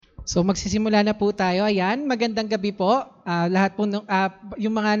So magsisimula na po tayo. Ayan, magandang gabi po. Lahat po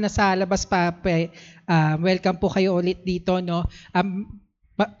yung mga nasa labas pa, welcome po kayo ulit dito, no.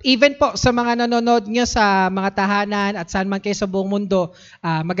 Even po sa mga nanonood nyo sa mga tahanan at saan man kayo sa buong mundo,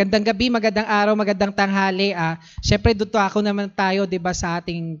 magandang gabi, magandang araw, magandang tanghali. Syempre dito ako naman tayo, 'di ba, sa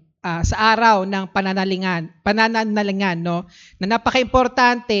ating sa araw ng pananalingan, no, na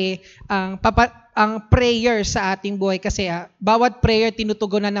napaka-importante ang prayer sa ating buhay kasi bawat prayer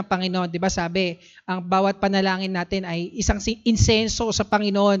tinutugunan ng Panginoon, 'di ba? Sabi, ang bawat panalangin natin ay isang insenso sa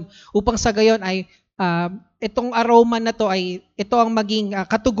Panginoon upang sa gayon ay itong aroma na to ay ito ang maging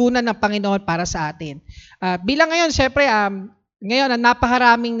katugunan ng Panginoon para sa atin. Bilang ngayon, syempre, ngayon,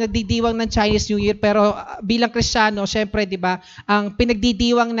 napakaraming nagdidiwang ng Chinese New Year, pero bilang Kristiyano, syempre, di ba, ang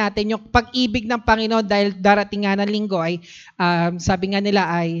pinagdidiwang natin, yung pag-ibig ng Panginoon dahil darating nga ng linggo ay, sabi nga nila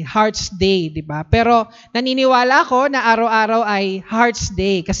ay Heart's Day, di ba? Pero naniniwala ako na araw-araw ay Heart's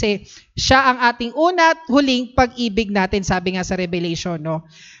Day kasi siya ang ating una at huling pag-ibig natin, sabi nga sa Revelation, no?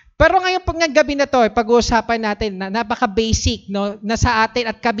 Pero ngayon pag gabi na to, pag-uusapan natin na napaka-basic, no, na sa atin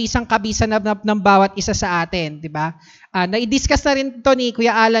at kabisang-kabisa ng bawat isa sa atin, di ba? Na-discuss na rin to ni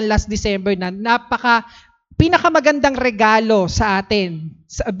Kuya Alan last December na pinakamagandang regalo sa atin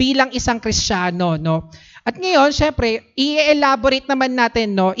bilang isang Kristiyano, no. At ngayon, syempre, i-elaborate naman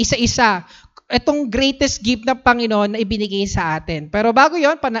natin, no, isa-isa itong greatest gift ng Panginoon na ibinigay sa atin. Pero bago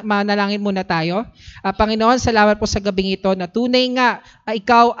yon, manalangin muna tayo. Panginoon, salamat po sa gabing ito na tunay nga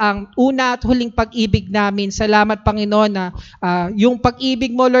ikaw ang una at huling pag-ibig namin. Salamat, Panginoon, na yung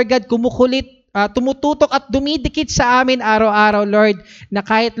pag-ibig mo, Lord God, kumukulit, tumututok at dumidikit sa amin araw-araw, Lord, na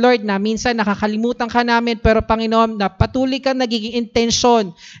kahit, Lord, na minsan nakakalimutan ka namin, pero Panginoon, na patuloy kang nagiging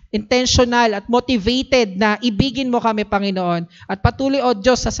intentional at motivated na ibigin mo kami, Panginoon. At patuloy, O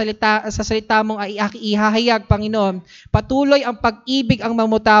Diyos, sa salita mong ihahayag, Panginoon, patuloy ang pag-ibig ang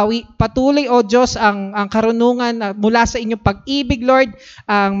mamutawi, patuloy, O Diyos, ang karunungan mula sa inyong pag-ibig, Lord,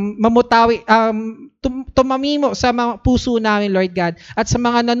 ang mamutawi, tumamimo sa mga puso namin, Lord God. At sa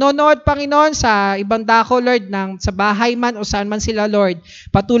mga nanonood, Panginoon, sa ibang dako, Lord, sa bahay man o saan man sila, Lord,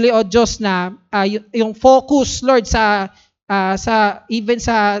 patuloy, O Diyos, na yung focus, Lord, even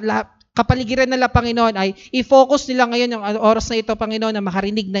sa kapaligiran nila, Panginoon, ay i-focus nila ngayon yung oras na ito, Panginoon, na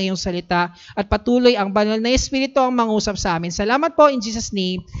makarinig na yung salita at patuloy ang banal na Espiritu ang mangusap sa amin. Salamat po in Jesus'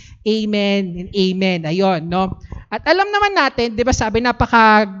 name. Amen and amen. Ayun, no? At alam naman natin, di ba sabi,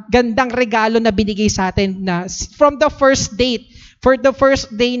 napakagandang regalo na binigay sa atin na from the first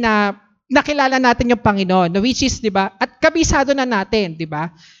day na nakilala natin yung Panginoon, which is, di ba, at kabisado na natin, di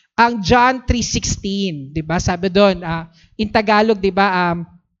ba, ang John 3:16, di ba, sabi doon, in Tagalog, di ba,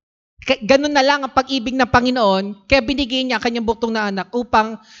 ganun na lang ang pag-ibig ng Panginoon, kaya binigay niya kanyang buktong na anak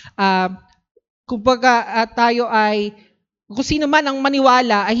upang, kumbaga, tayo ay, kung sino man ang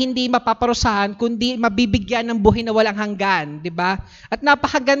maniwala ay hindi mapaparusahan, kundi mabibigyan ng buhay na walang hanggan, di ba? At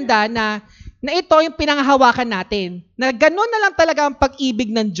napakaganda na ito yung pinanghahawakan natin, na gano'n na lang talaga ang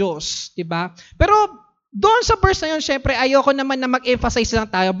pag-ibig ng Diyos, di ba? Pero doon sa verse na yun, syempre, ayoko naman na mag-emphasize lang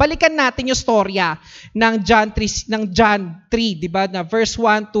tayo. Balikan natin yung storya ng John 3, di ba? Na verse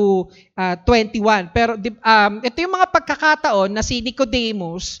 1 to 21. Pero ito yung mga pagkakataon na si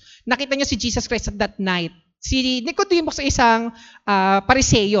Nicodemus, nakita niya si Jesus Christ at that night. Si Nicodemus ay isang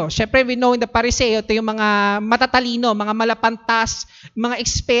Pariseo. Siyempre, we know in the Pariseo, ito yung mga matatalino, mga malapantas, mga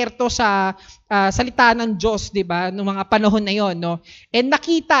eksperto sa salita ng Diyos, di ba? Noong mga panahon na yon, no? And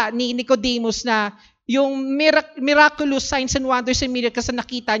nakita ni Nicodemus na yung miraculous signs and wonders and miracles na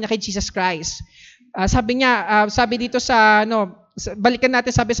nakita niya kay Jesus Christ. Sabi dito sa, balikan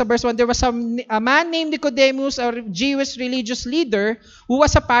natin, sabi sa verse 1, there was a man named Nicodemus, a Jewish religious leader who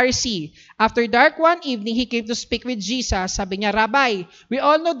was a Pharisee. After dark one evening, he came to speak with Jesus. Sabi niya, Rabbi, we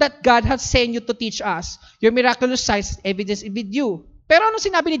all know that God has sent you to teach us. Your miraculous signs evidence with you. Pero ano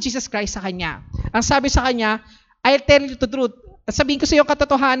sinabi ni Jesus Christ sa kanya? Ang sabi sa kanya, I'll tell you the truth. Sabihin ko sa iyo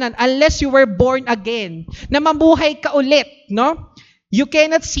katotohanan, unless you were born again, na mabuhay ka ulit, no? You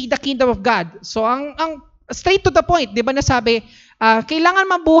cannot see the kingdom of God. So, ang straight to the point, di ba nasabi, kailangan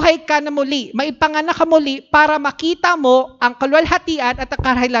mabuhay ka na muli, maipanganak ka muli para makita mo ang kaluwalhatian at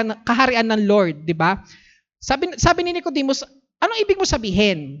ang kaharian ng Lord, di ba? Sabi ni Nicodemus, anong ibig mo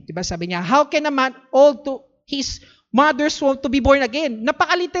sabihin? Di ba sabi niya, how can a man old to his mother's womb to be born again?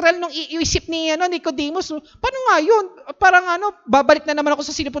 Napaka-literal nung iisip ni Nicodemus. Paano nga yun? Parang babalik na naman ako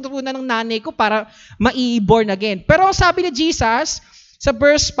sa sinipuntunan ng nanay ko para ma-born again. Pero sabi ni Jesus, sa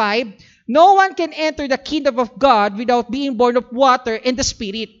verse 5, no one can enter the kingdom of God without being born of water and the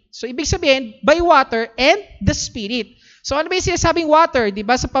Spirit. So, ibig sabihin, by water and the Spirit. So ano ba yung sinasabing water? Di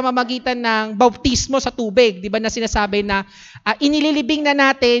ba? Sa pamamagitan ng bautismo sa tubig. Di ba na sinasabi na inililibing na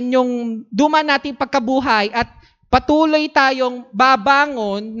natin yung duma nating pagkabuhay at patuloy tayong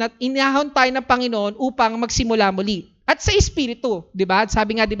babangon na inahon tayo ng Panginoon upang magsimula muli. At sa Espiritu, di ba?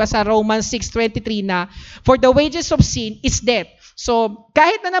 Sabi nga di ba sa Romans 6:23 na, for the wages of sin is death. So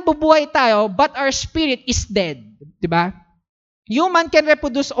kahit na nabubuhay tayo, but our spirit is dead. Di ba? Human can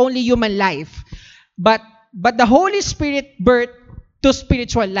reproduce only human life. But the Holy Spirit birth to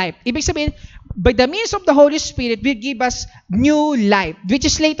spiritual life. Ibig sabihin, by the means of the Holy Spirit will give us new life. Which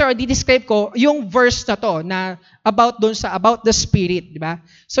is later, di-describe ko yung verse na to na about the Spirit. Di ba?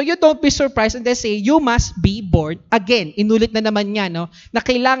 So you don't be surprised and they say, you must be born again. Inulit na naman niya, no? Na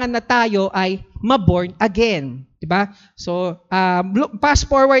kailangan na tayo ay ma-born again. Di ba? So, fast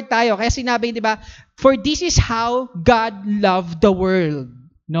forward tayo. Kaya sinabi, di ba, for this is how God loved the world.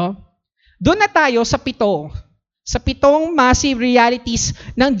 No? Doon na tayo sa pitong massive realities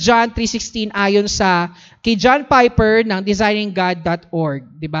ng John 3:16 ayon sa kay John Piper ng designinggod.org,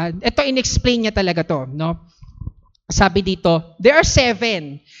 di ba? Ito inexplain niya talaga to, no? Sabi dito, there are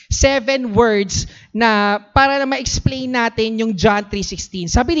seven words na para na ma-explain natin yung John 3:16.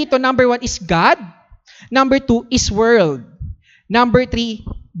 Sabi dito, number 1 is God, number 2 is world, number 3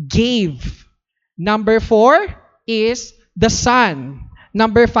 gave, number 4 is the Son,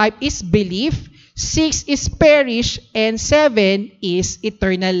 number 5 is belief, 6 is perish, and 7 is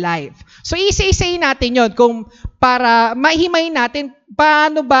eternal life. So, isa-isayin natin yon kung para mahimay natin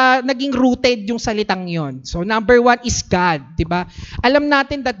paano ba naging rooted yung salitang yon. So, number 1 is God, di ba? Alam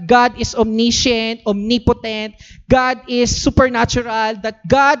natin that God is omniscient, omnipotent, God is supernatural, that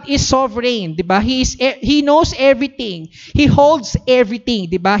God is sovereign, di ba? He knows everything. He holds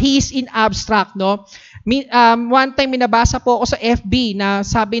everything, di ba? He is in abstract, no? One time minabasa po ako sa FB na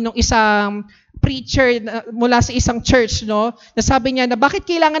sabi nung isang preacher mula sa isang church, no, na sabi niya na bakit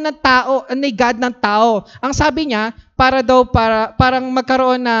kailangan ng tao, ni God ng tao? Ang sabi niya, parang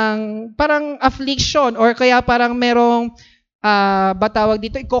magkaroon ng parang affliction or kaya parang merong batawag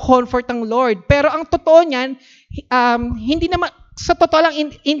dito, i-comfort ng Lord. Pero ang totoo niyan, hindi naman, sa totoo lang,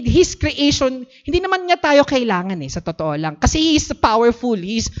 in His creation, hindi naman niya tayo kailangan sa totoo lang. Kasi He is powerful,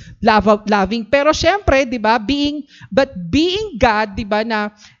 He is loving. Pero syempre, di ba, being God, di ba, na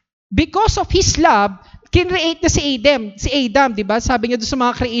because of His love, kinreate na si Adam, di ba? Sabi niya doon sa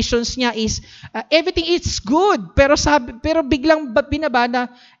mga creations niya is, everything is good. Pero biglang binaba na,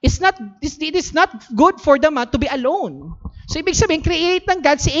 it is not good for them to be alone. So, ibig sabihin, create ng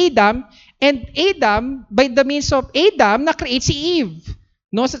God si Adam, and Adam, by the means of Adam, na-create si Eve.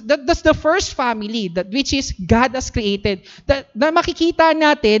 No? So that's the first family, which is God has created. Na makikita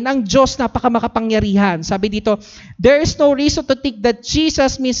natin ang Diyos napakamakapangyarihan. Sabi dito, there is no reason to think that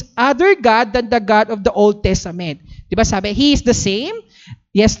Jesus means other God than the God of the Old Testament. Diba sabi, He is the same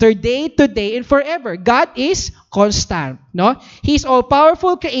yesterday, today, and forever. God is constant. No? He is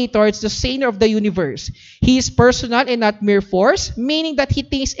all-powerful creator. It's the sustainer of the universe. He is personal and not mere force, meaning that He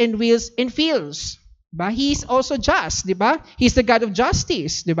thinks and wills and feels. Diba? He is also just. Diba? He is the God of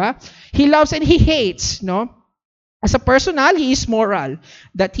justice. Diba? He loves and He hates. No? As a personal, He is moral.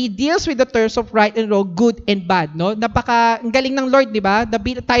 That He deals with the terms of right and wrong, good and bad. No? Ang galing ng Lord, diba?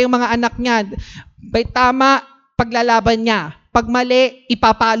 Tayong mga anak niya. By tama, paglalaban niya. Pag mali,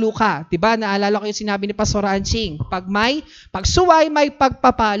 ipapalo ka. Diba? Naalala ko yung sinabi ni Pastor Anching. Pag suway, may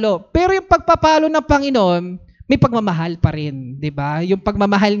pagpapalo. Pero yung pagpapalo ng Panginoon, may pagmamahal pa rin. Diba? Yung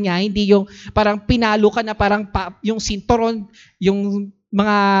pagmamahal niya, hindi yung parang pinalo ka na parang yung sinturon, yung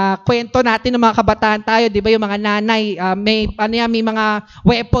mga kwento natin ng mga kabataan tayo, diba? Yung mga nanay, may mga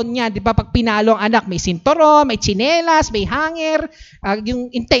weapon niya. Diba? Pag pinalo ang anak, may sinturon, may tsinelas, may hanger,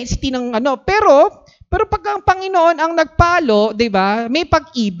 yung intensity ng Pero pag ang Panginoon ang nagpalo, 'di ba? May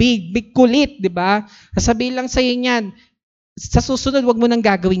pag-ibig, may kulit, 'di ba? Sasabihin lang sa iyo niyan, sa susunod wag mo nang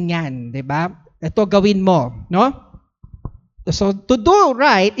gagawin 'yan, 'di ba? Ito gawin mo, no? So to do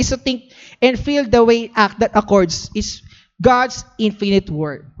right is to think and feel the way act that accords is God's infinite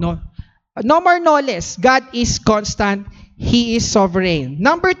word, no? No more, no less. God is constant, He is sovereign.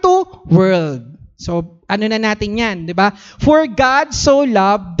 Number 2, world. So ano na natin 'yan, 'di ba? For God so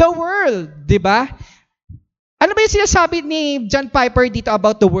loved the world, 'di ba? Ano ba yung sinasabi ni John Piper dito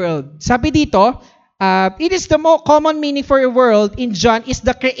about the world? Sabi dito, it is the more common meaning for a world in John is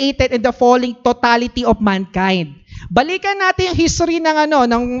the created and the falling totality of mankind. Balikan natin yung history ng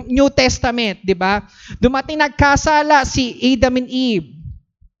New Testament, di ba? Dumating nagkasala si Adam and Eve.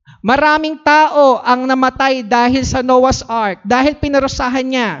 Maraming tao ang namatay dahil sa Noah's Ark, dahil pinarusahan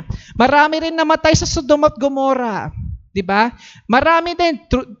niya. Marami rin namatay sa Sodom at Gomorrah. 'Di ba? Marami din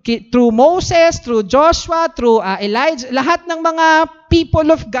through Moses, through Joshua, through Elijah, lahat ng mga people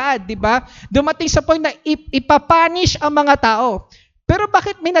of God, 'di ba? Dumating sa point na ipapunish ang mga tao. Pero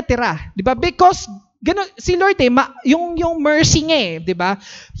bakit may natira? 'Di ba? Because ganun, si Lord yung mercy niya 'di ba?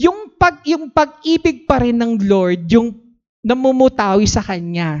 Yung pag-ibig pa rin ng Lord, yung namumutawi sa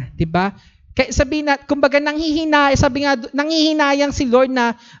kanya, 'di ba? Kaya sabi na, kumbaga nanghihinayang si Lord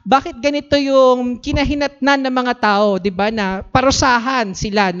na bakit ganito yung kinahinatnan ng mga tao, 'di ba? Na parusahan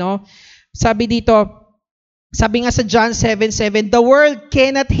sila, no? Sabi dito, sabi nga sa John 7:7, the world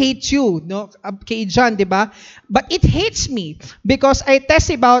cannot hate you, no? Kay John, 'di ba? But it hates me because I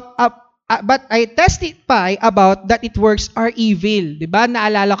testify about that its works are evil. 'Di ba?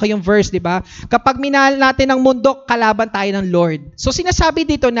 Naalala ko yung verse, 'di ba? Kapag minahal natin ang mundo, kalaban tayo ng Lord. So sinasabi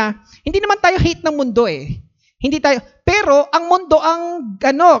dito na hindi naman tayo hate ng mundo eh. Hindi tayo. Pero ang mundo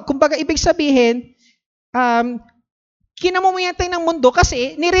kumbaga ibig sabihin, kinamumuyan tayo ng mundo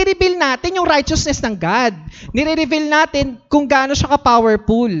kasi nire-reveal natin yung righteousness ng God. Nire-reveal natin kung gaano siya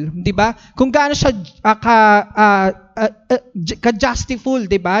ka-powerful, 'di ba? Kung gaano siya ka-justiful,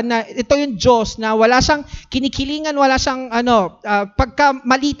 'di ba? Na ito yung Diyos na wala siyang kinikilingan, wala siyang pagka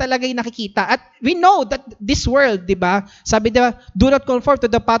mali talaga yung nakikita. At we know that this world, 'di ba? Sabi 'di ba, do not conform to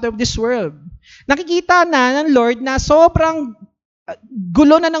the pattern of this world. Nakikita na ng Lord na sobrang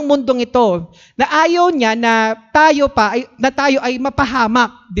gulo na ng mundong ito, na ayaw niya na tayo ay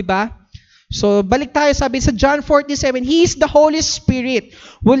mapahamak, 'di ba? So balik tayo, sabi sa John 14:7, He is the Holy Spirit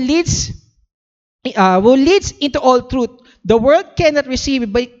who leads into all truth. The world cannot receive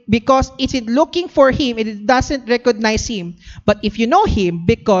it because it is looking for Him and it doesn't recognize Him. But if you know Him,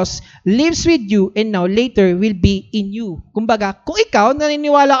 because lives with you and now later will be in you. Kumbaga, kung ikaw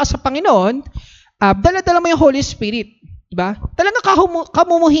naniniwala ka sa Panginoon, dala-dala mo yung Holy Spirit. Diba? Talagang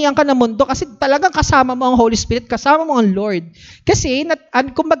kamumuhian ka ng mundo kasi talagang kasama mo ang Holy Spirit, kasama mo ang Lord. Kasi,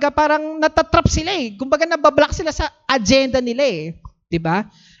 kumbaga parang natatrap sila eh. Kumbaga nabablock sila sa agenda nila eh. Diba?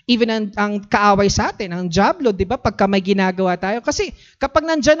 Even ang kaaway sa atin, ang diablo, diba? Pagka may ginagawa tayo. Kasi kapag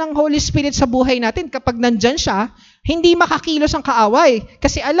nandyan ang Holy Spirit sa buhay natin, kapag nandyan siya, hindi makakilos ang kaaway.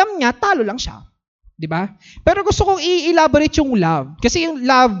 Kasi alam niya, talo lang siya. Diba? Pero gusto kong i-elaborate yung love. Kasi yung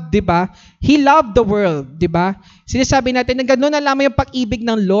love, diba? He loved the world, diba? Sinasabi natin na gano'n na lamang yung pag-ibig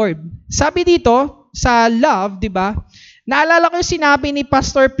ng Lord. Sabi dito, sa love, diba? Naalala ko yung sinabi ni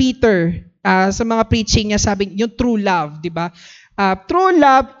Pastor Peter sa mga preaching niya, sabi yung true love, diba? True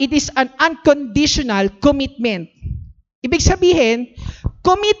love, it is an unconditional commitment. Ibig sabihin,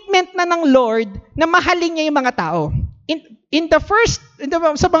 commitment na ng Lord na mahalin niya yung mga tao.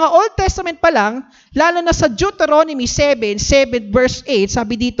 Sa mga Old Testament pa lang, lalo na sa Deuteronomy 7 verse 8,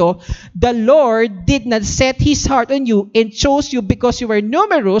 sabi dito, the Lord did not set His heart on you and chose you because you were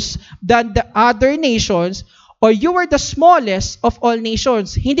numerous than the other nations, or you were the smallest of all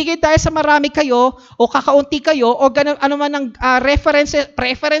nations. Hindi kayo dahil sa marami kayo, o kakaunti kayo, o ano man ang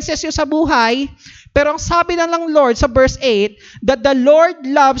preferences yun sa buhay. Pero ang sabi na ng Lord sa verse 8, that the Lord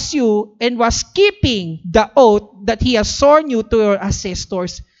loves you and was keeping the oath that He has sworn you to your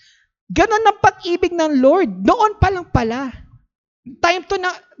ancestors. Ganon ang pag-ibig ng Lord. Noon pa lang pala.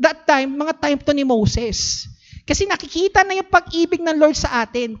 Mga time to ni Moses. Kasi nakikita na yung pag-ibig ng Lord sa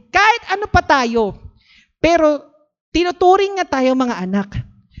atin. Kahit ano pa tayo. Pero tinuturing nga tayo mga anak.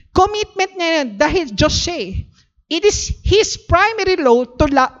 Commitment niya yan dahil Diyos siya. It is His primary role to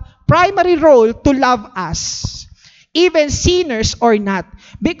love us, even sinners or not,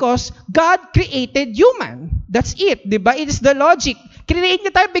 because God created human. That's it, di ba? It is the logic. Create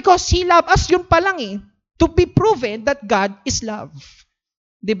niya tayo because He loved us, yun pa lang eh. To be proven that God is love.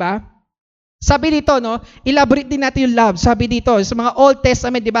 Di ba? Sabi dito, no, elaborate din natin yung love. Sabi dito, sa mga Old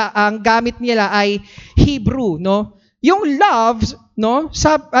Testament, di ba, ang gamit nila ay Hebrew, no? Yung love, no,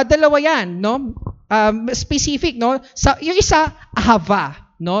 dalawa yan, no? Specific, no? Yung isa, ahava.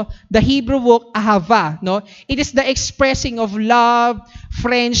 No, the Hebrew word ahava, no, it is the expressing of love,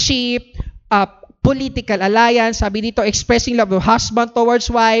 friendship, political alliance. Sabi dito, expressing love of husband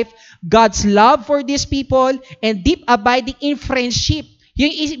towards wife, God's love for these people, and deep abiding in friendship. Yung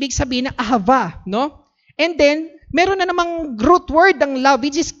ibig sabihin ng ahava, no? And then meron na namang root word ng love,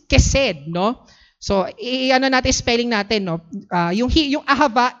 which is kesed, no? So natin spelling natin, no? Yung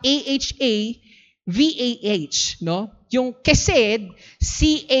ahava, AHAVAH, no? Yung kesed,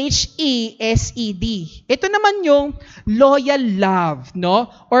 CHESED. Ito naman yung loyal love, no?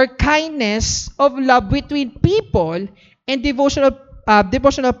 Or kindness of love between people and devotional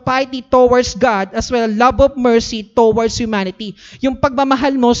devotional piety towards God as well love of mercy towards humanity. Yung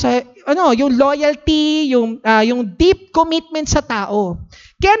pagmamahal mo sa yung loyalty, yung deep commitment sa tao.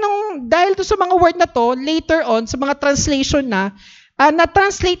 Kaya dahil to sa mga word na to, later on sa mga translation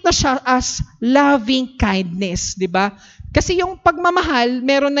na-translate na siya as loving kindness, 'di ba? Kasi yung pagmamahal,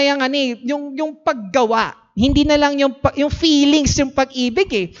 meron na yung paggawa. Hindi na lang yung feelings, yung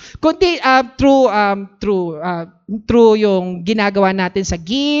pag-ibig kundi through yung ginagawa natin sa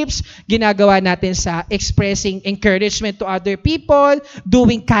gifts, ginagawa natin sa expressing encouragement to other people,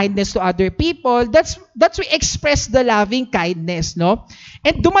 doing kindness to other people. That's we express the loving kindness, no?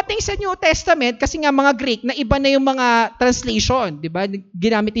 And dumating sa New Testament kasi nga mga Greek na iba na yung mga translation, 'di ba?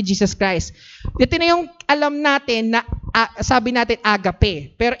 Ginamit ni Jesus Christ. Ito na yung alam natin na sabi natin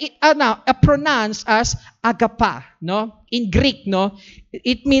agape, pero pronounced as agapa, no? In Greek, no?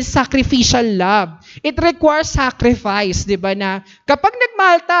 It means sacrificial love. It requires sacrifice, 'di ba? Na kapag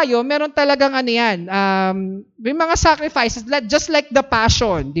nagmahal tayo, meron talagang may mga sacrifices just like the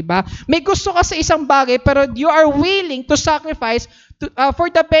passion, 'di ba? May gusto ka sa isang bagay pero you are willing to sacrifice for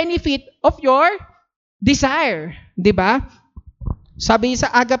the benefit of your desire, 'di ba? Sabi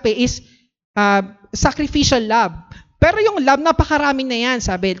sa agape is sacrificial love. Pero yung love, napakarami na yan.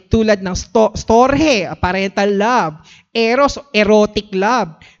 Sabi, tulad ng storge, parental love. Eros, erotic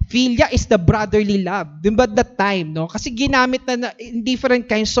love. Philia is the brotherly love. Diba that time, no? Kasi ginamit na in different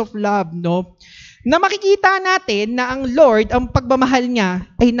kinds of love, no? Na makikita natin na ang Lord, ang pagmamahal niya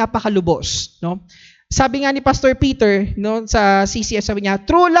ay napakalubos, no? Sabi nga ni Pastor Peter, no, sa CCF, sabi niya,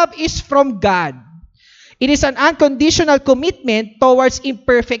 true love is from God. It is an unconditional commitment towards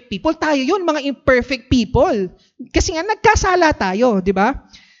imperfect people. Tayo yun, mga imperfect people. Kasi nga, nagkasala tayo, di ba?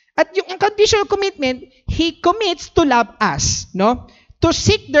 At yung unconditional commitment, He commits to love us, no? To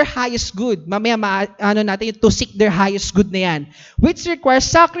seek their highest good. Mamaya, natin yung to seek their highest good na yan. Which requires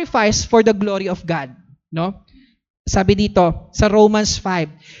sacrifice for the glory of God, no? Sabi dito, sa Romans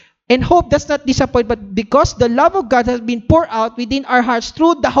 5, and hope does not disappoint, but because the love of God has been poured out within our hearts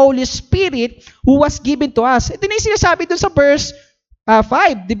through the Holy Spirit who was given to us. Ito na yung sinasabi dun sa verse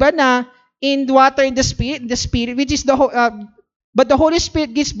 5, di ba, na in water, in the Spirit, which is but the Holy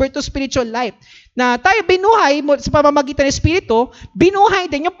Spirit gives birth to spiritual life. Na tayo binuhay sa pamamagitan ng Espiritu, binuhay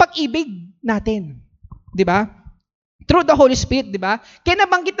din yung pag-ibig natin. Di ba? Through the Holy Spirit, di ba? Kaya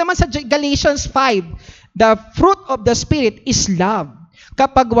nabanggit naman sa Galatians 5, the fruit of the Spirit is love.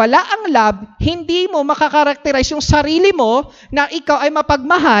 Kapag wala ang love, hindi mo makakarakterize yung sarili mo na ikaw ay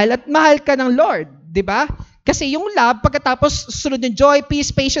mapagmahal at mahal ka ng Lord. Di ba? Kasi yung love, pagkatapos sunod yung joy,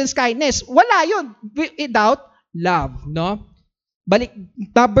 peace, patience, kindness, wala yun without love. No? Balik,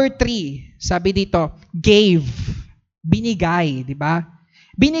 number 3, sabi dito, gave. Binigay. Di ba?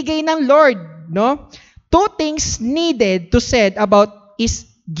 Binigay ng Lord. No? 2 things needed to said about is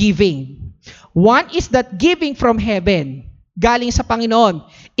giving. One is that giving from heaven. Galing sa Panginoon,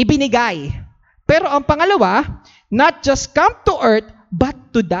 ibinigay. Pero ang pangalawa, not just come to earth, but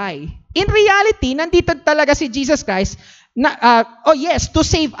to die. In reality, nandito talaga si Jesus Christ, to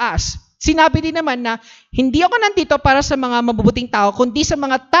save us. Sinabi din naman na, hindi ako nandito para sa mga mabubuting tao, kundi sa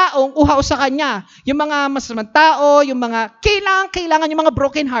mga taong uhaw sa Kanya. Yung mga masamang tao, yung mga kailangan yung mga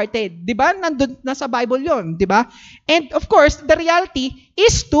broken-hearted. Di ba? Nandun, nasa Bible yon, di ba? And of course, the reality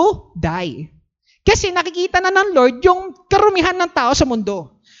is to die. Kasi nakikita na ng Lord yung karumihan ng tao sa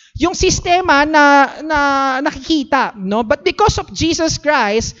mundo. Yung sistema na nakikita, no? But because of Jesus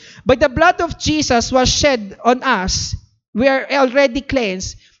Christ, by the blood of Jesus was shed on us, we are already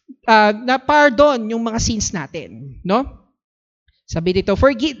cleansed, na pardon yung mga sins natin, no? Sabi dito,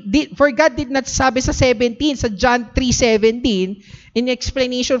 for God did not, sabi sa 17, sa John 3:17, in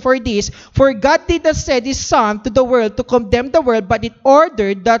explanation for this, for God did not send His Son to the world to condemn the world, but in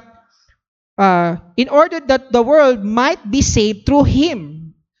order that the world might be saved through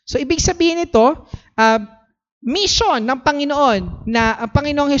Him. So, ibig sabihin nito, mission ng Panginoon na ang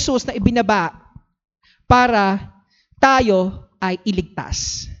Panginoong Jesus na ibinaba para tayo ay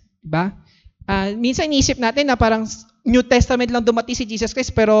iligtas. Diba? Minsan inisip natin na parang New Testament lang dumating si Jesus Christ,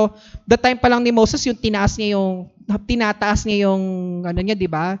 pero the time pa lang ni Moses, yung tinataas niya yung ano niya, di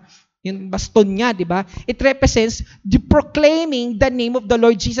ba? Yung baston niya, di ba? It represents the proclaiming the name of the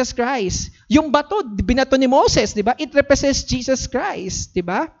Lord Jesus Christ. Yung bato, binato ni Moses, di ba? It represents Jesus Christ, di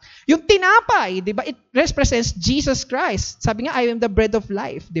ba? Yung tinapay, di ba? It represents Jesus Christ. Sabi nga, I am the bread of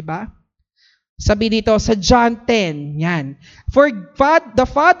life, di ba? Sabi dito sa John 10, yan. For the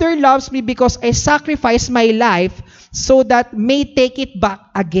Father loves me because I sacrifice my life so that may take it back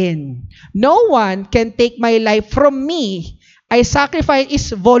again. No one can take my life from me. I sacrifice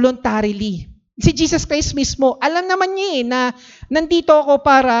is voluntarily. Si Jesus Christ mismo, alam naman niya na nandito ako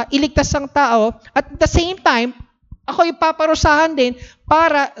para iligtas ang tao at at the same time, ako ipaparusahan din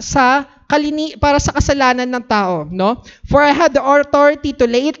para sa kasalanan ng tao, no? For I have the authority to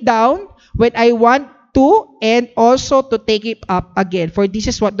lay it down when I want to and also to take it up again. For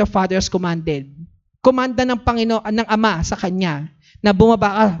this is what the Father has commanded. Komanda ng Panginoon, ng Ama sa kanya na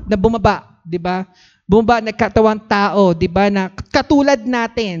bumaba, 'di ba? Bumaba nagkatawang tao, 'di ba? Na katulad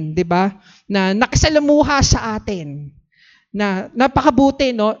natin, 'di ba? Na nakisalamuha sa atin. Na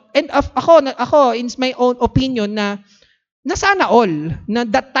napakabuti, no? And ako in my own opinion na sana all na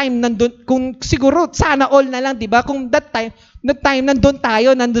that time nandun, kung siguro sana all na lang, 'di ba? Kung that time nandun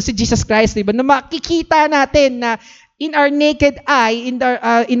si Jesus Christ, 'di ba? Na makikita natin na in our naked eye,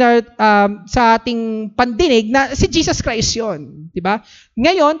 in our sa ating pandinig na si Jesus Christ 'yon, 'di ba?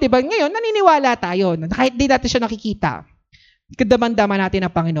 Ngayon, 'di ba? Ngayon naniniwala tayo na kahit di natin siya nakikita. Kadamdaman natin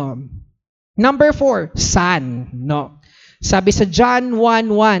ang Panginoon. Number 4, Son, no? Sabi sa John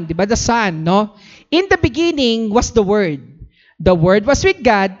 1:1, 'di ba? The Son, no? In the beginning was the Word. The Word was with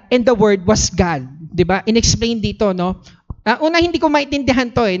God and the Word was God. 'Di ba? In-explain dito, no? Una, hindi ko maintindihan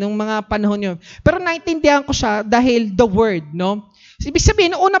to nung mga panahon yun. Pero naintindihan ko siya dahil the Word, no? Ibig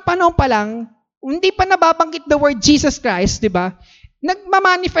sabihin, noong unang panahon pa lang, hindi pa nababanggit the word Jesus Christ, di ba?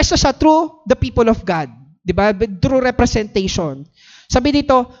 Nagmamanifest siya through the people of God, di ba? Through representation. Sabi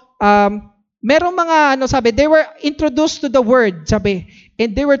dito, merong mga, they were introduced to the Word, sabi,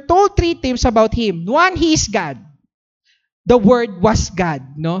 and they were told 3 things about Him. 1, He is God. The Word was God,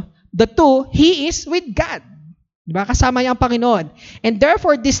 no? The 2, He is with God. Diba? Kasama niya ang Panginoon. And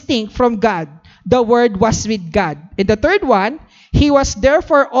therefore distinct from God. The Word was with God. And the third one, He was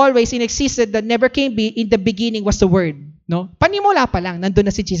therefore always in existence that never can be. In the beginning was the Word. No? Panimula pa lang, nandun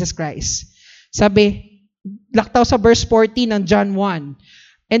na si Jesus Christ. Sabi, laktaw sa verse 14 ng John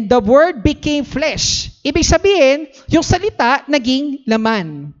 1. And the Word became flesh. Ibig sabihin, yung salita naging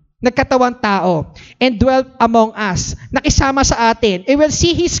laman. Nagkatawang tao. And dwelt among us. Nakisama sa atin. And we'll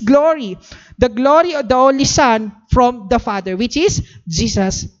see His glory. The glory of the only Son from the Father, which is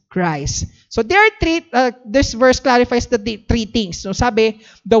Jesus Christ. So there are 3, this verse clarifies the 3 things. So sabi,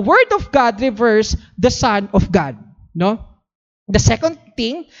 the Word of God reveals the Son of God. No? The second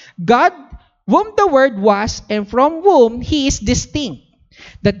thing, God, whom the Word was, and from whom He is distinct.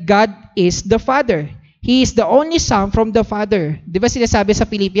 That God is the Father. He is the only Son from the Father. Di ba sinasabi sa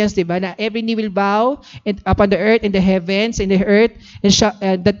Philippians, di ba, na every knee will bow upon the earth, in the heavens, in the earth, and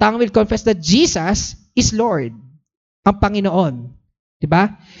the tongue will confess that Jesus is Lord, ang Panginoon. Di ba?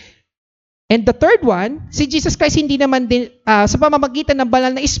 And the third one, si Jesus Christ hindi naman din, sa pamamagitan ng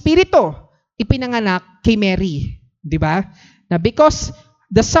banal na Espiritu, ipinanganak kay Mary. Di ba? Na because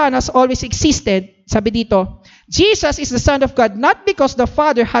the Son has always existed, sabi dito, Jesus is the Son of God not because the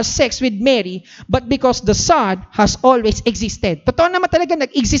Father has sex with Mary, but because the Son has always existed. Totoo naman talaga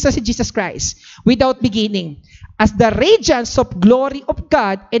nag-exist na si Jesus Christ without beginning. As the radiance of glory of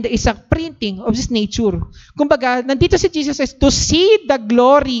God and the isang printing of His nature. Kumbaga, nandito si Jesus Christ to see the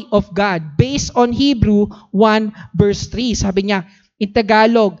glory of God based on Hebrew 1 verse 3. Sabi niya, in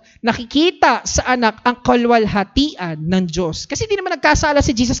Tagalog, nakikita sa anak ang kalwalhatian ng Diyos. Kasi di naman nagkasala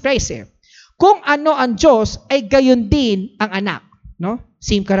si Jesus Christ Kung ano ang Diyos, ay gayon din ang anak. No?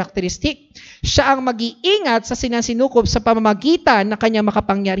 Same characteristic. Siya ang mag-iingat sa sinasinukob sa pamamagitan ng kanyang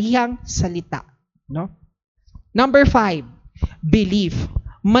makapangyarihang salita. No? Number 5, belief.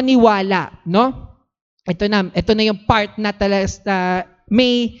 Maniwala. No? Ito na yung part na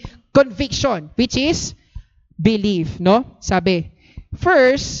may conviction, which is belief. No? Sabi,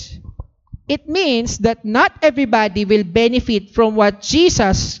 first, it means that not everybody will benefit from what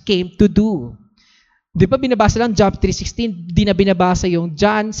Jesus came to do. Di ba binabasa lang John 3:16, di na binabasa yung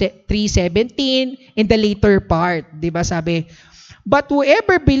John 3:17 in the later part. Di ba sabi, but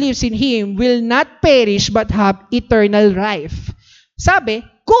whoever believes in Him will not perish but have eternal life. Sabi,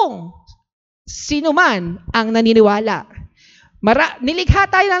 kung sino man ang naniniwala. Nilikha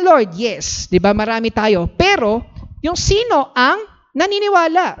tayo ng Lord, yes. Di ba marami tayo. Pero, yung sino ang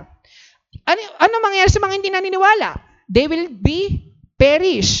naniniwala? Ano mangyayari sa mga hindi naniniwala? They will be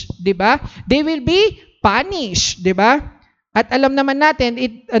perished, di ba? They will be punished, di ba? At alam naman natin,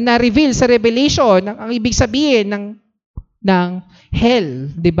 na-reveal sa Revelation, ang ibig sabihin ng hell,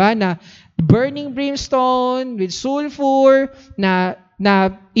 di ba? Na burning brimstone with sulfur, na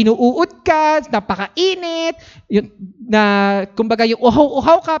inuuod ka, napakainit, kumbaga yung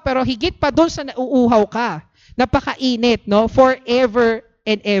uhaw-uhaw ka, pero higit pa doon sa nauuhaw ka. Napakainit, no? Forever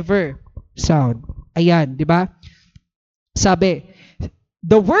and ever. Sound. Ayan, di ba? Sabi,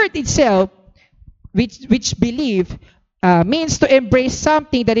 the word itself, which believe, means to embrace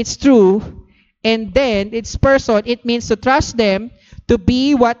something that is true And then, its person, it means to trust them to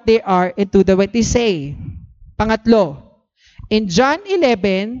be what they are and to do what they say. Pangatlo, in John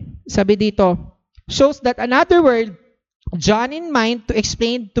 11, sabi dito, shows that another word, John in mind to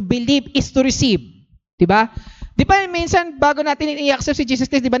explain to believe is to receive. Diba? Di ba minsan bago natin i-accept si Jesus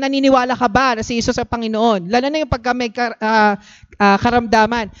Christ, di ba naniniwala ka ba na si Jesus ang Panginoon? Lalo na yung pagka may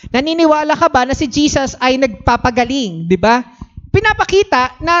karamdaman. Naniniwala ka ba na si Jesus ay nagpapagaling? Di ba?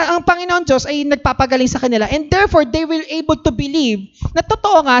 Pinapakita na ang Panginoon Diyos ay nagpapagaling sa kanila, and therefore they will able to believe na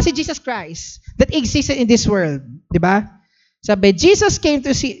totoo nga si Jesus Christ that existed in this world. Di ba? Sabi, Jesus came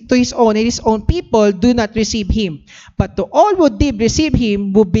to his own, and his own people do not receive him. But to all who did receive him,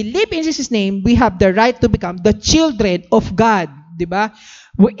 who believe in Jesus' name, we have the right to become the children of God. Diba?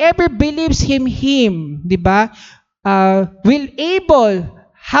 Whoever believes him, diba, will able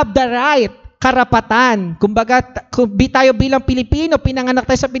have the right, karapatan. Kumbaga, tayo bilang Pilipino, pinanganak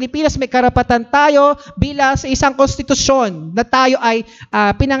tayo sa Pilipinas, may karapatan tayo bilang sa isang konstitusyon na tayo ay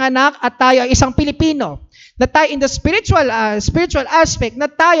pinanganak at tayo ay isang Pilipino. Na tayo in the spiritual aspect, na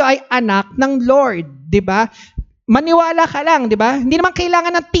tayo ay anak ng Lord, 'di ba? Maniwala ka lang, 'di ba? Hindi naman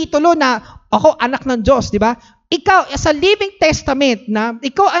kailangan ng titulo na ako anak ng Diyos, 'di ba? Ikaw as a living testament na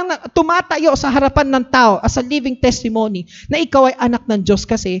ikaw ang tumatayo sa harapan ng tao as a living testimony na ikaw ay anak ng Diyos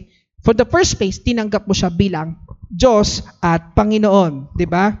kasi for the first place tinanggap mo siya bilang Diyos at Panginoon, 'di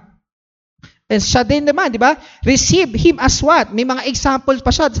ba? And siya din naman, di ba? Receive him as what? May mga examples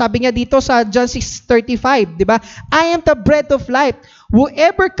pa siya. Sabi niya dito sa John 6:35, di ba? I am the bread of life.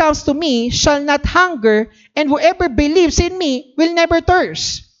 Whoever comes to me shall not hunger, and whoever believes in me will never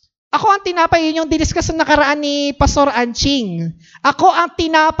thirst. Ako ang tinapay, yun yung diniscuss na nakaraan ni Pastor Anching. Ako ang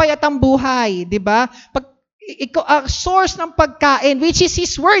tinapay at ang buhay, di ba? Ikaw ang source ng pagkain, which is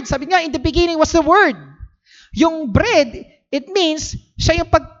His Word. Sabi nga, in the beginning was the Word. Yung bread, it means, siya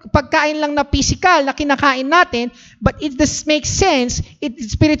yung pagkain lang na physical na kinakain natin, but it does make sense,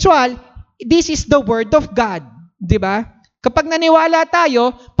 it's spiritual, this is the Word of God. Diba? Kapag naniwala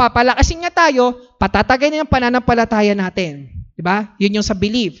tayo, papalakasin niya tayo, patatagay ang pananampalataya natin. Diba? Yun yung sa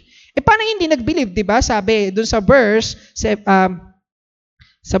belief. Paano hindi nag-believe? Diba? Sabi, dun sa verse,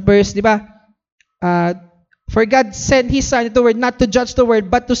 diba? For God sent His Son into the world, not to judge the world,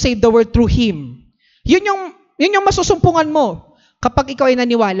 but to save the world through Him. Yun yung masusumpungan mo kapag ikaw ay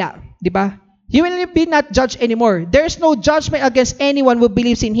naniwala, di ba? You will be not judged anymore. There is no judgment against anyone who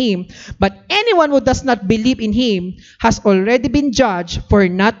believes in him, but anyone who does not believe in him has already been judged for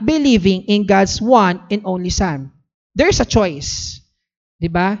not believing in God's one and only Son. There is a choice.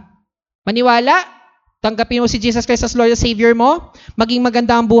 Di ba? Maniwala, tanggapin mo si Jesus Christ as Lord and Savior mo, maging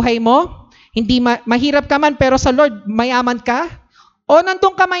maganda ang buhay mo, hindi mahirap ka man pero sa Lord mayaman ka, o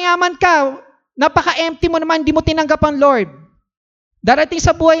nandun ka mayaman ka, napaka-empty mo naman, hindi mo tinanggap ang Lord. Darating sa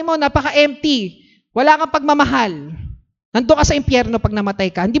buhay mo, napaka-empty. Wala kang pagmamahal. Nandun ka sa impyerno pag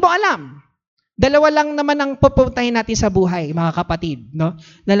namatay ka. Hindi mo alam. Dalawa lang naman ang pupuntahin natin sa buhay, mga kapatid. No?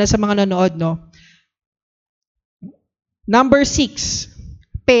 Lalo sa mga nanonood. No? Number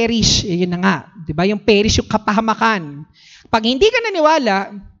 6, perish. Yun na nga. Diba? Yung perish, yung kapahamakan. Pag hindi ka naniwala,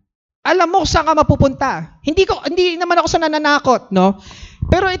 alam mo saan ka mapupunta. Hindi naman ako sa nananakot. No?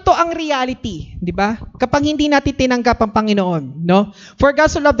 Pero ito ang reality, di ba? Kapag hindi natin tinanggap ang Panginoon, no? For God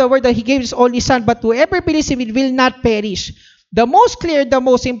so loved the world that He gave His only Son, but whoever believes in Him will not perish. The most clear, the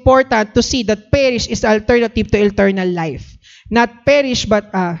most important to see that perish is the alternative to eternal life. Not perish, but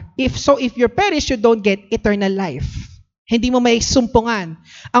if you perish, you don't get eternal life. Hindi mo may sumpungan.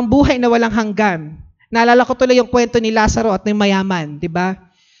 Ang buhay na walang hanggan. Naalala ko tuloy yung kwento ni Lazaro at ng mayaman, di ba?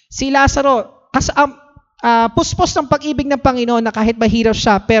 Si Lazaro, puspos ng pag-ibig ng Panginoon na kahit mahirap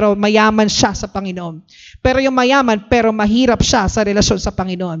siya, pero mayaman siya sa Panginoon. Pero yung mayaman, pero mahirap siya sa relasyon sa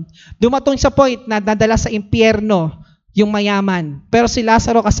Panginoon. Dumatong sa point na nadala sa impyerno yung mayaman. Pero si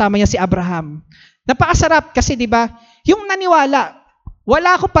Lazaro kasama niya si Abraham. Napakasarap kasi, di ba? Yung naniwala,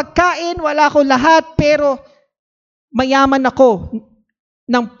 wala ako pagkain, wala ako lahat, pero mayaman ako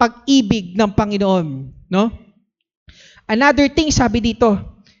ng pag-ibig ng Panginoon. No? Another thing, sabi dito,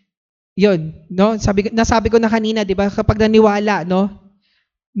 yun, no? Nasabi ko na kanina, 'di ba? Kapag naniwala, no?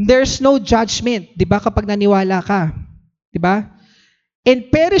 There's no judgment, 'di ba? Kapag naniwala ka, 'di ba?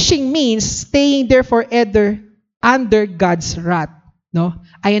 And perishing means staying there forever under God's wrath, no?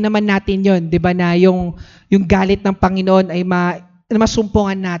 Ayan naman natin 'yon, 'di ba? Na yung galit ng Panginoon ay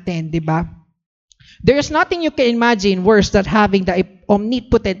masumpungan natin, 'di ba? There is nothing you can imagine worse than having the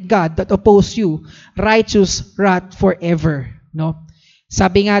omnipotent God that oppose you, righteous wrath forever, no?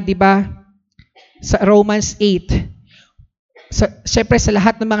 Sabi nga, di ba, sa Romans 8, siyempre sa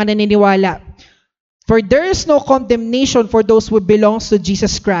lahat ng mga naniniwala, For there is no condemnation for those who belongs to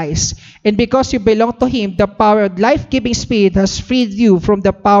Jesus Christ. And because you belong to Him, the power of life-giving Spirit has freed you from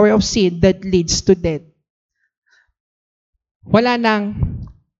the power of sin that leads to death. Wala nang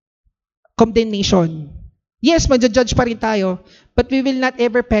condemnation. Yes, magja-judge pa rin tayo, but we will not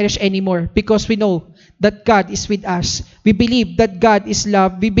ever perish anymore because we know that God is with us. We believe that God is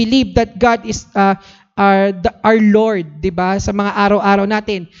love. We believe that God is our Lord, di ba? Sa mga araw-araw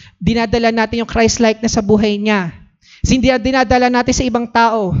natin, dinadala natin yung Christ-likeness sa buhay niya. Hindi dinadala natin sa ibang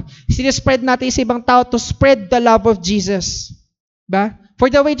tao. Sinespread natin sa ibang tao to spread the love of Jesus. Diba? For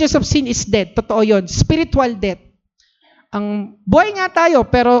the wages of sin is death. Totoo yun. Spiritual death. Ang buhay nga tayo,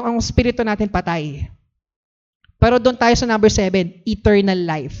 pero ang spirito natin patay. Pero doon tayo sa number 7, eternal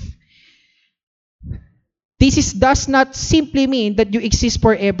life. This does not simply mean that you exist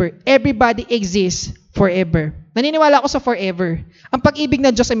forever. Everybody exists forever. Naniniwala ako sa forever. Ang pag-ibig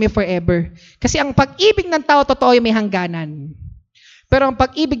ng Diyos ay may forever. Kasi ang pag-ibig ng tao, totoo ay may hangganan. Pero ang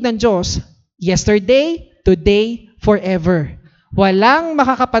pag-ibig ng Diyos, yesterday, today, forever. Walang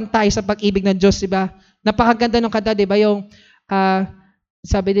makakapantay sa pag-ibig ng Diyos, diba? Napakaganda ng kanta, diba? Yung,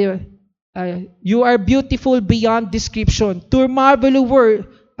 sabi diba, you are beautiful beyond description. Too marvelous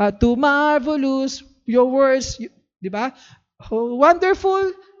your words, diba? Oh,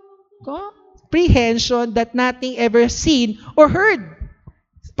 wonderful comprehension that nothing ever seen or heard.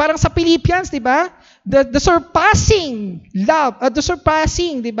 Parang sa Philippians, diba? The surpassing love, the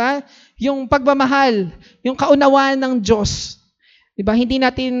surpassing, diba? Yung pagmamahal, yung kaunawaan ng Diyos. Diba? Hindi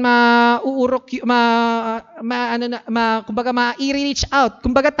natin kumbaga ma-reach out.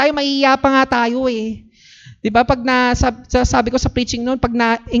 Kumbaga tayo mahihiya pa nga tayo eh. Diba? Pag sabi ko sa preaching noon, pag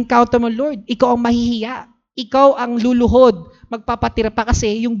na-encounter mo, Lord, ikaw ang mahihiya. Ikaw ang luluhod. Magpapatira pa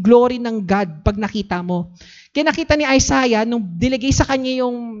kasi yung glory ng God pag nakita mo. Kaya nakita ni Isaiah, nung dilagay sa kanya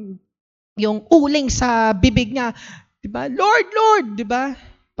yung uling sa bibig niya, diba? Lord, Lord, diba?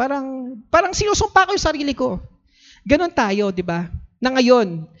 Parang sinusumpa ko yung sarili ko. Ganon tayo, diba? Na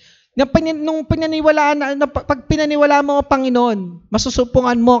ngayon, pag pinaniwalaan mo ang Panginoon,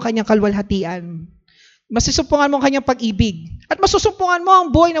 masusumpungan mo ang kanyang kalwalhatian. Masusumpungan mo ang kanyang pag-ibig. At masusumpungan mo ang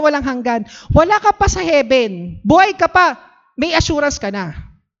buhay na walang hanggan. Wala ka pa sa heaven. Buhay ka pa. May assurance ka na.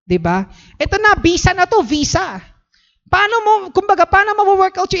 Diba? Ito na, visa na to, visa. Paano mo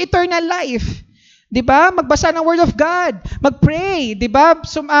work out yung eternal life? Diba? Magbasa ng Word of God. Mag-pray. Diba?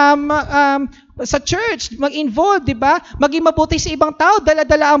 Sa church, mag-involve. Diba? Maging mabuti sa ibang tao.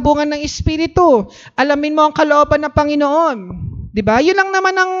 Dala-dala ang bunga ng Espiritu. Alamin mo ang kalooban ng Panginoon. Diba? Yun lang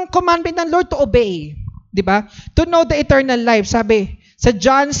naman ang commandment ng Lord to obey. Diba? To know the eternal life. Sabi, sa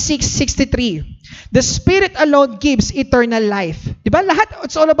John 6:63, the Spirit alone gives eternal life. Diba? Lahat,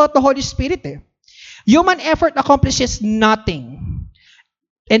 it's all about the Holy Spirit eh. Human effort accomplishes nothing.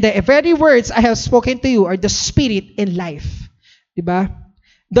 And the very words I have spoken to you are the Spirit and life. Diba?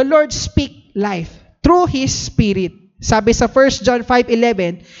 The Lord speak life through His Spirit. Sabi sa 1 John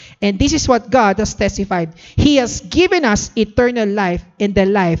 5:11, and this is what God has testified. He has given us eternal life and the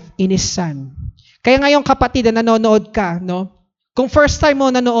life in His Son. Kaya ngayon kapatid na nanonood ka, no? Kung first time mo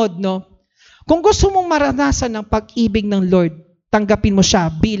nanood, no? Kung gusto mong maranasan ng pag-ibig ng Lord, tanggapin mo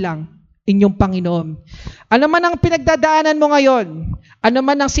siya bilang inyong Panginoon. Ano man ang pinagdadaanan mo ngayon, ano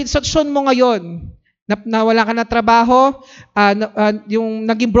man ang sitwasyon mo ngayon, na wala ka na trabaho, yung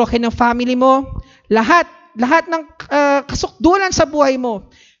naging broken ng family mo, lahat ng kasukdulan sa buhay mo.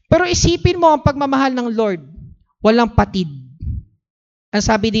 Pero isipin mo ang pagmamahal ng Lord, walang patid. Ang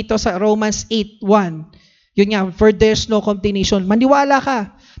sabi dito sa Romans 8:1, yun nga, for there's no condemnation. Maniwala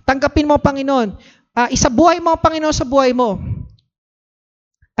ka. Tanggapin mo ang Panginoon. Isabuhay mo ang Panginoon sa buhay mo.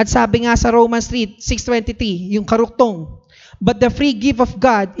 At sabi nga sa Romans 6:23, yung karuktong, but the free gift of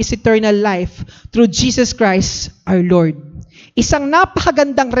God is eternal life through Jesus Christ our Lord. Isang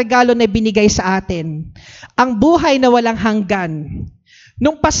napakagandang regalo na binigay sa atin. Ang buhay na walang hanggan.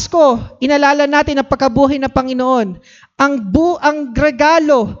 Nung Pasko, inalala natin ang pagkabuhay ng Panginoon. Ang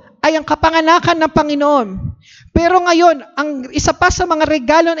regalo ay ang kapanganakan ng Panginoon. Pero ngayon, ang isa pa sa mga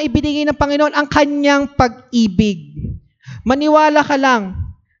regalo na ibinigay ng Panginoon, ang kanyang pag-ibig. Maniwala ka lang,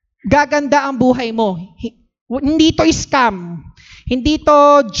 gaganda ang buhay mo. Hindi to scam. Hindi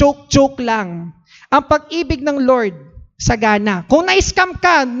to joke-joke lang. Ang pag-ibig ng Lord, sagana. Kung na-scam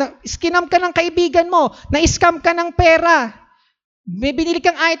ka, skinam ka ng kaibigan mo, na-scam ka ng pera, may binili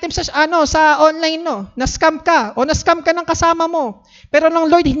kang item sa online, no? Na-scam ka o na-scam ka ng kasama mo. Pero ng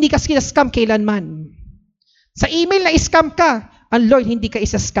Lord, hindi ka scam kailanman. Sa email na scam ka, ang Lord, hindi ka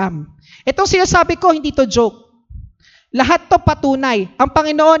isa-scam. Itong sinasabi ko, hindi to joke. Lahat to patunay. Ang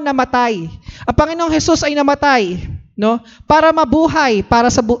Panginoon namatay. Ang Panginoong Jesus ay namatay. no? Para mabuhay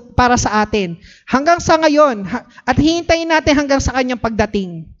para sa atin. Hanggang sa ngayon at hihintayin natin hanggang sa kanyang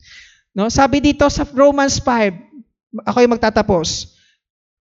pagdating. No? Sabi dito sa Romans 5, ako'y magtatapos.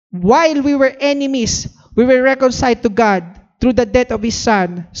 While we were enemies, we were reconciled to God through the death of His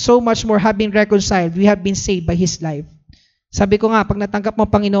Son. So much more having reconciled, we have been saved by His life. Sabi ko nga, pag natanggap mo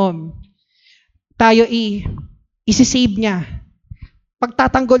Panginoon, tayo isisave niya.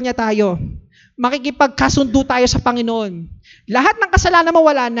 Pagtatanggol niya tayo. Makikipagkasundo tayo sa Panginoon. Lahat ng kasalanan mo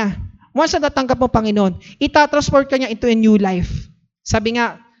wala na. Once na natanggap mo Panginoon, itatransport ka niya into a new life. Sabi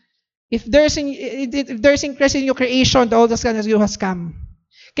nga, if there's in Christ in your creation, the old has gone, the new has come.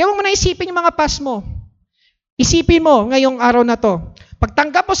 Kaya huwag mo na isipin yung mga past mo. Isipin mo ngayong araw na to.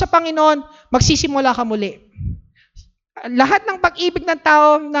 Pagtanggap mo sa Panginoon, magsisimula ka muli. Lahat ng pag-ibig ng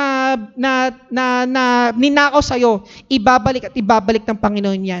tao na ninakaw sa'yo, ibabalik at ibabalik ng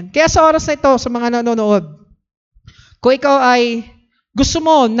Panginoon yan. Kaya sa oras na ito, sa mga nanonood, kung ikaw ay gusto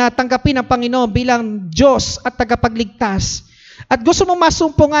mo na tanggapin ang Panginoon bilang Diyos at tagapagligtas, at gusto mo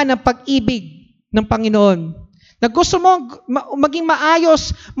masumpungan ng pag-ibig ng Panginoon, na gusto mo maging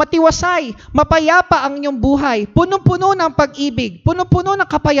maayos, matiwasay, mapayapa ang inyong buhay, punong-puno ng pag-ibig, punong-puno ng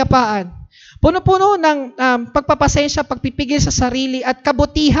kapayapaan, puno-puno ng pagpapasensya, pagpipigil sa sarili at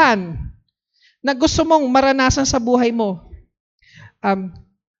kabutihan na gusto mong maranasan sa buhay mo.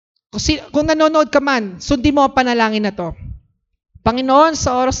 Kung nanonood ka man, sundin mo ang panalangin na to. Panginoon,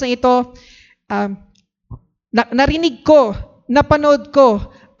 sa oras na ito, narinig ko, napanood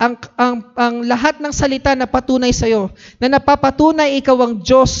ko ang lahat ng salita na patunay sa iyo, na napapatunay ikaw ang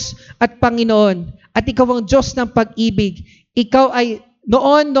Diyos at Panginoon, at ikaw ang Diyos ng pag-ibig. Ikaw ay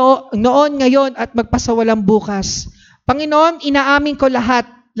noon, ngayon, at magpasawalang bukas. Panginoon, inaamin ko lahat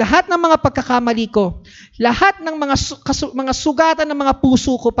ng mga pagkakamali ko, lahat ng mga sugatan ng mga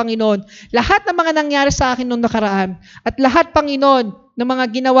puso ko, Panginoon, lahat ng mga nangyari sa akin noong nakaraan, at lahat, Panginoon, ng mga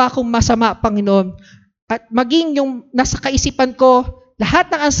ginawa kong masama, Panginoon, at maging yung nasa kaisipan ko,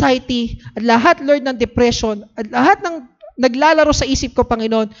 lahat ng anxiety, at lahat, Lord, ng depression, at lahat ng naglalaro sa isip ko,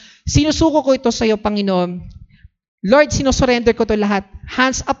 Panginoon, sinusuko ko ito sa iyo, Panginoon. Lord, sinusurrender ko ito lahat.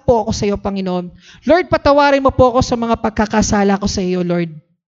 Hands up po ako sa iyo, Panginoon. Lord, patawarin mo po ako sa mga pagkakasala ko sa iyo, Lord.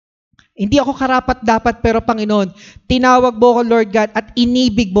 Hindi ako karapat-dapat, pero Panginoon, tinawag mo ako, Lord God, at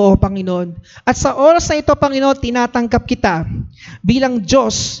inibig mo ako, Panginoon. At sa oras na ito, Panginoon, tinatanggap kita bilang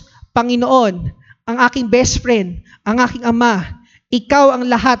Diyos, Panginoon, ang aking best friend, ang aking Ama. Ikaw ang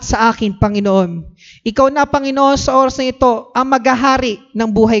lahat sa akin, Panginoon. Ikaw na, Panginoon, sa oras na ito, ang maghahari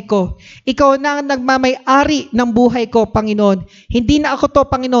ng buhay ko. Ikaw na ang nagmamay-ari ng buhay ko, Panginoon. Hindi na ako to,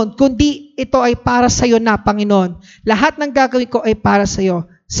 Panginoon, kundi ito ay para sa iyo na, Panginoon. Lahat ng gagawin ko ay para sa iyo.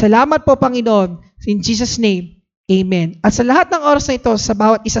 Salamat po, Panginoon. In Jesus' name, Amen. At sa lahat ng oras na ito, sa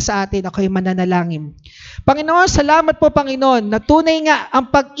bawat isa sa atin, ako ay mananalangin. Panginoon, salamat po, Panginoon, na tunay nga ang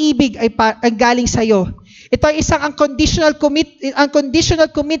pag-ibig ay galing sa iyo. Ito ay isang unconditional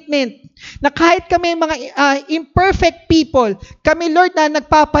commitment na kahit kami mga imperfect people, kami, Lord, na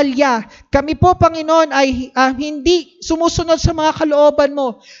nagpapalya, kami po, Panginoon, ay hindi sumusunod sa mga kalooban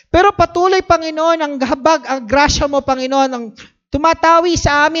mo. Pero patuloy, Panginoon, ang habag, ang grasya mo, Panginoon, ang tumatawi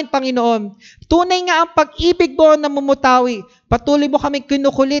sa amin, Panginoon. Tunay nga ang pag-ibig mo na mumutawi. Patuloy mo kami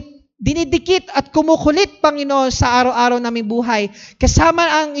kinukulit, dinidikit at kumukulit, Panginoon, sa araw-araw naming buhay. Kasama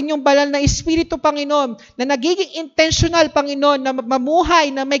ang inyong banal na Espiritu, Panginoon, na nagiging intentional, Panginoon, na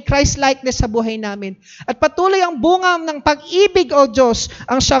mamuhay na may Christ-likeness sa buhay namin. At patuloy ang bunga ng pag-ibig, O Diyos,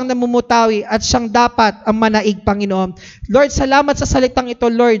 ang siyang namumutawi at siyang dapat ang manaig, Panginoon. Lord, salamat sa salitang ito,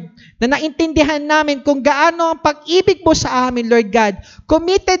 Lord, na naintindihan namin kung gaano ang pag-ibig mo sa amin, Lord God.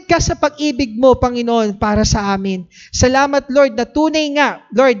 Committed ka sa pag-ibig mo, Panginoon, para sa amin. Salamat, Lord, na tunay nga,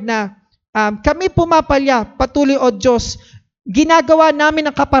 Lord, na kami pumapalya, patuloy, O Diyos, ginagawa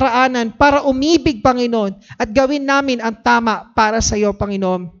namin ang kaparaanan para umibig, Panginoon, at gawin namin ang tama para sa iyo,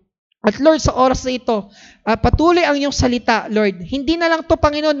 Panginoon. At Lord, sa oras na ito, patuloy ang iyong salita, Lord. Hindi na lang to,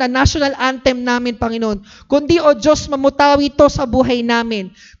 Panginoon, na national anthem namin, Panginoon, kundi, O Diyos, mamutawi ito sa buhay namin.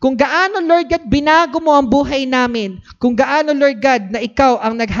 Kung gaano, Lord God, binago mo ang buhay namin. Kung gaano, Lord God, na ikaw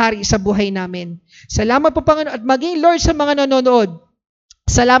ang naghari sa buhay namin. Salamat po, Panginoon, at maging, Lord, sa mga nanonood.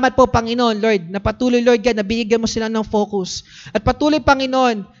 Salamat po, Panginoon, Lord, na patuloy, Lord God, na binigyan mo sila ng focus. At patuloy,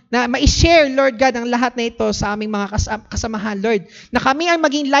 Panginoon, na ma-share, Lord God, ang lahat na ito sa aming mga kasamahan, Lord. Na kami ang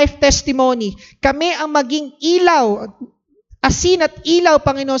maging life testimony. Kami ang maging ilaw, asin at ilaw,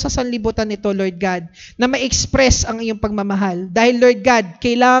 Panginoon, sa sanlibutan nito, Lord God, na ma-express ang iyong pagmamahal. Dahil, Lord God,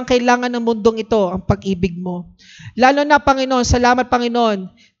 kailangan ng mundong ito ang pag-ibig mo. Lalo na, Panginoon, salamat, Panginoon,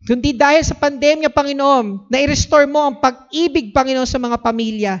 Kundi dahil sa pandemya, Panginoon, na-restore mo ang pag-ibig, Panginoon, sa mga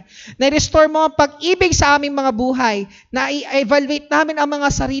pamilya. Na-restore mo ang pag-ibig sa aming mga buhay. Na-evaluate namin ang mga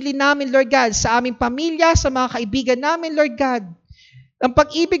sarili namin, Lord God, sa aming pamilya, sa mga kaibigan namin, Lord God. Ang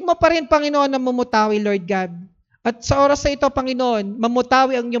pag-ibig mo pa rin, Panginoon, na mamutawi, Lord God. At sa oras na ito, Panginoon,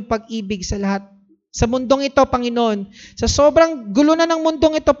 mamutawi ang iyong pag-ibig sa lahat. Sa mundong ito, Panginoon. Sa sobrang gulo na ng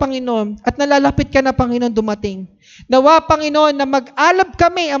mundong ito, Panginoon. At nalalapit ka na, Panginoon, dumating. Nawa, Panginoon, na mag-alab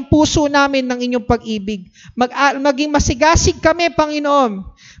kami ang puso namin ng inyong pag-ibig. Maging masigasig kami, Panginoon.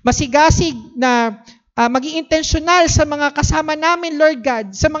 Masigasig na maging intentional sa mga kasama namin, Lord God.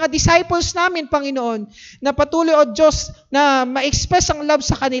 Sa mga disciples namin, Panginoon. Na patuloy, O Diyos, na ma-express ang love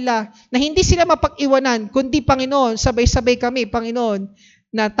sa kanila. Na hindi sila mapag-iwanan, kundi, Panginoon, sabay-sabay kami, Panginoon,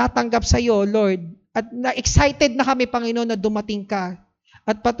 na tatanggap sa iyo, Lord. At na-excited na kami, Panginoon, na dumating ka.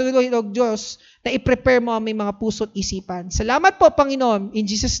 At patuloy, O Diyos, na i-prepare mo ang aming mga puso at isipan. Salamat po, Panginoon. In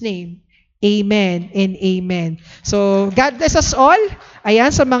Jesus' name, amen and amen. So, God bless us all.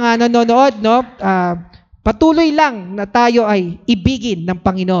 Ayan, sa mga nanonood, no? Patuloy lang na tayo ay ibigin ng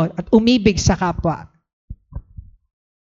Panginoon at umibig sa kapwa.